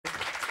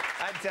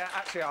And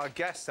actually, our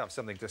guests have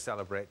something to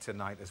celebrate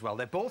tonight as well.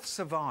 They're both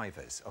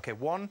survivors. OK,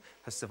 one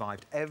has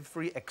survived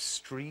every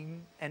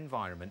extreme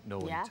environment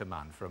known to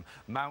man, from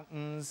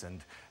mountains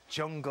and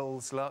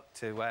jungles, look,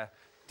 to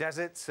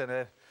deserts and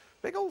a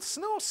big old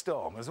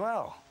snowstorm as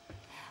well.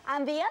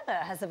 And the other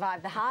has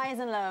survived the highs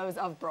and lows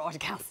of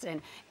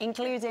broadcasting,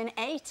 including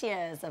 8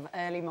 years of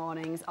early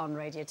mornings on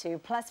Radio 2,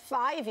 plus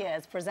 5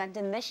 years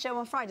presenting this show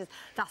on Fridays.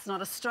 That's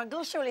not a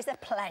struggle, surely it's a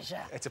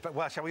pleasure. It's a...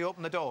 Well, shall we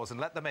open the doors and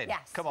let them in?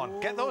 Yes. Come on,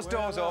 get those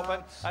doors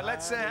open and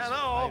let's say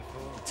hello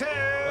to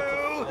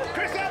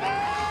Chris Evans!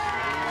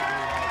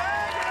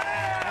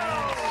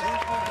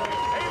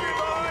 Hey,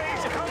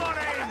 boys, come on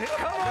in!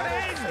 Come on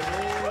in!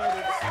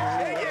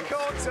 Here you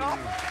go, Tom.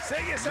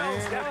 Sit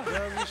yourselves down.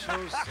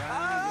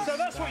 So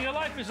that's what your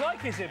life is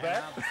like, is it,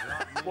 Bear?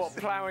 What,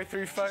 ploughing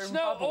through foam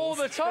Snow bubbles? all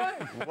the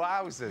time?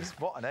 Wowzers,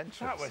 what an entrance.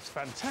 That was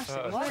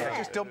fantastic. Yeah,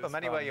 just dump them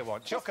anywhere you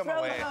want. Chuck them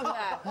away.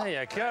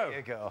 There you go. There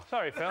you go.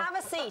 Sorry, Phil. Have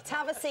a seat,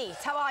 have a seat.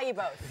 How are you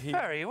both?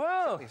 Very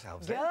well.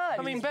 Good.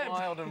 I mean,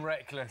 Wild and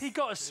reckless. he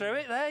got us through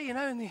it there, you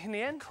know, in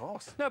the end. Of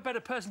course. No better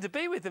person to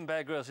be with than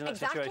Bear Grylls in that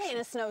Exactly, situation.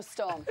 in a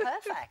snowstorm.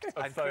 Perfect.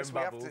 And foam Chris,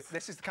 bubbles.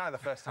 this is kind of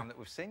the first time that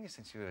we've seen you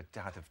since you were a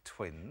dad of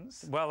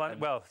twins. Well,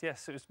 well,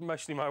 yes, it was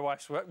mostly my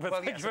wife's work, but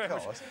Well, thank yes, you very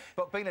of course.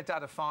 But being a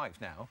dad of 5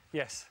 now,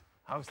 Yes.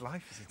 how's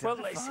life as a dad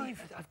Well, of 5? see,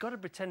 I've got to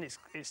pretend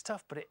it's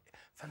tough, but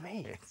for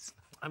me,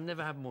 I've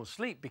never had more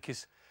sleep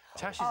because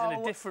Tash is in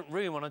a different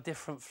room on a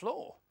different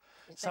floor.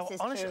 So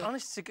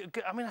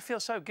I mean, I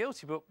feel so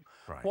guilty, but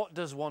what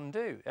does one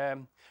do?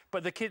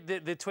 But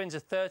the twins are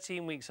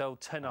 13 weeks old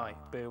tonight,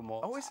 Bill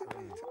Moore. Oh, is it?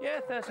 Yeah,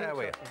 13 There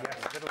we weeks are. old.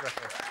 Yes, little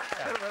reference.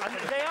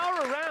 And they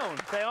are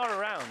around. They are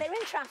around. They're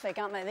in traffic,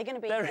 aren't they? They're going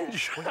to be They're here. in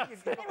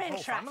traffic. They're in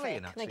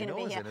traffic. They're going to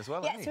be here. As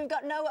well, Yes, we've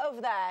got Noah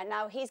over there.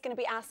 Now, he's going to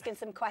be asking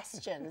some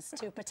questions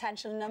to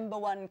potential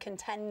 #1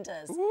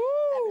 contenders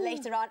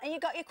later on. And you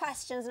got your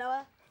questions,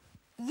 Noah?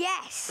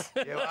 Yes.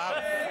 You are.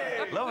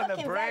 Loving the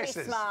Looking braces.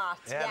 very smart,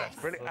 Yeah, yes. that's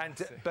brilliant.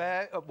 And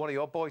Bear, one of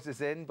your boys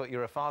is in, but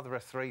you're a father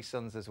of 3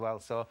 sons as well.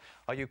 So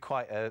are you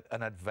quite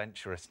an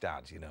adventurous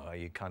dad, you know? Are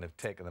you kind of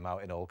taking them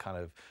out in all kind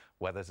of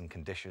weathers and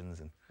conditions?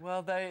 And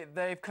Well,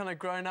 they've kind of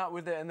grown up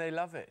with it and they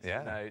love it. Yeah.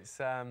 You know, it's,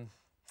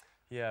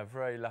 yeah,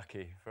 very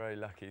lucky, very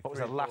lucky. what was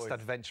the last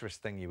adventurous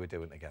thing you were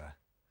doing together?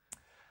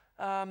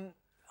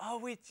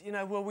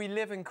 We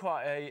live in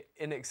quite a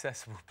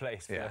inaccessible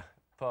place for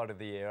part of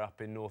the year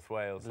up in North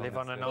Wales. Live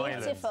on an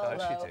island. Beautiful,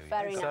 though.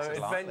 Very So nice.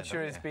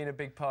 adventure has been a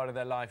big part of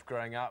their life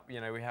growing up.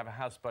 You know, we have a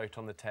houseboat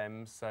on the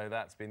Thames, so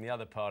that's been the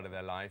other part of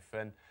their life.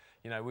 And,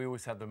 you know, we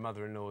always have the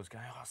mother-in-laws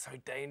going, oh, so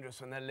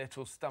dangerous when they're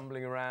little,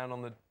 stumbling around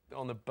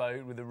on the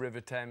boat with the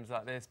River Thames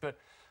like this. But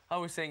I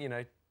always think, you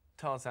know,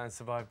 Tarzan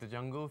survived the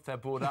jungle. If they're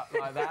brought up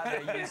like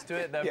that, they're used to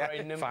it. They're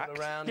very nimble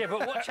around. Yeah,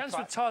 but what chance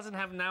would Tarzan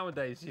have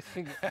nowadays? You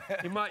think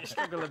he might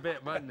struggle a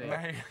bit, mightn't he?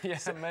 Yeah,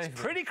 maybe. It's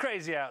pretty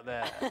crazy out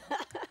there.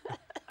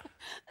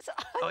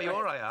 Oh, you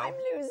all right, Al? I'm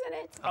losing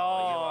it. Oh,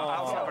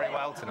 Al's not very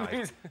well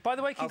tonight. By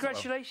the way,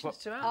 congratulations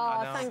to Al.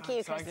 Oh, thank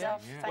you,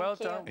 Christoph. Thank Well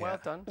you. done, well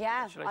done.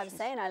 Yeah, I was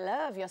saying I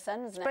love your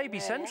son's name. Baby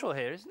Central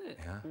here, isn't it?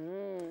 Yeah.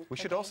 We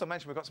should also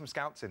mention we've got some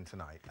scouts in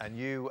tonight, and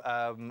you,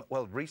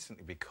 well,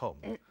 recently become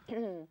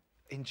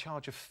in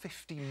charge of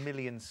 50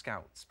 million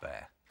scouts,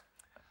 Bear.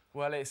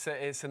 Well, it's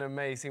an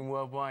amazing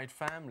worldwide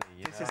family.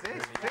 This is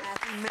it,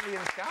 50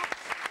 million scouts.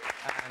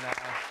 And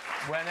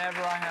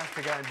whenever I have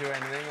to go and do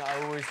anything,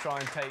 I always try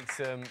and take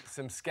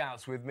some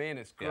scouts with me, and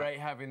it's great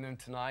having them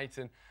tonight.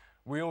 And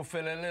we all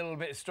feel a little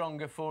bit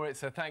stronger for it,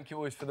 so thank you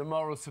always for the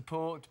moral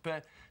support.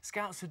 But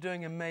scouts are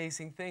doing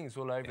amazing things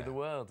all over the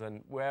world,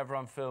 and wherever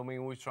I'm filming,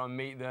 I always try and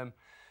meet them,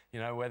 you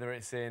know, whether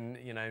it's in,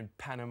 you know,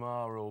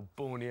 Panama or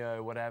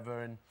Borneo,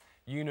 whatever, and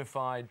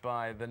unified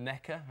by the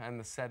NECA and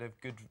the set of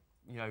good,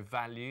 you know,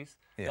 values.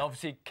 It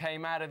obviously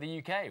came out of the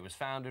UK. It was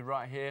founded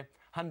right here,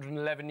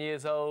 111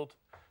 years old,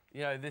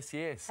 you know, this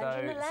year. So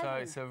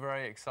it's a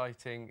very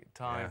exciting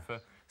time for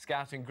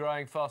scouting,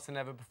 growing faster than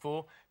ever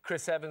before.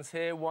 Chris Evans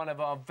here, one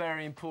of our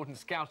very important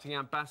scouting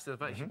ambassadors.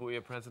 I've actually bought you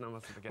a present, I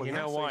mustn't forget. Well, you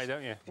know why,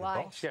 don't you? Why?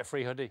 You get a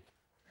free hoodie.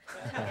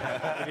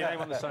 With your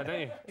name on the side,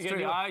 don't you? It's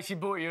true, I actually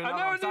bought you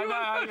another one.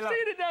 I've seen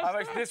it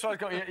downstairs. This one's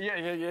got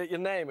your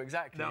name,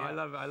 exactly. No, I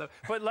love it, I love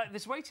it. But, like,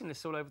 there's waiting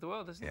lists all over the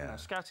world, isn't there?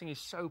 Scouting is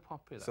so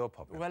popular. So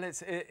popular. Well,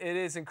 it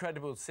is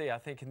incredible to see. I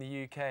think in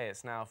the UK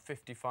it's now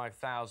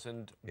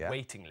 55,000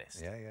 waiting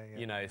list.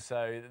 You know,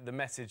 so the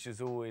message is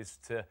always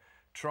to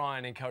try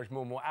and encourage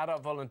more and more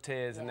adult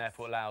volunteers and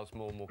therefore allows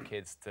more and more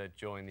kids to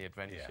join the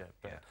adventure.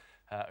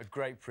 A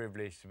great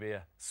privilege to be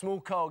a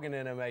small cog in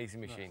an amazing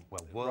machine.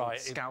 Well, World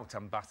Scout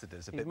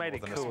Ambassadors, a bit more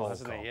than a small cog,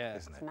 isn't it?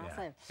 It's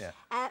massive.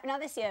 Now,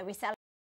 this year we celebrate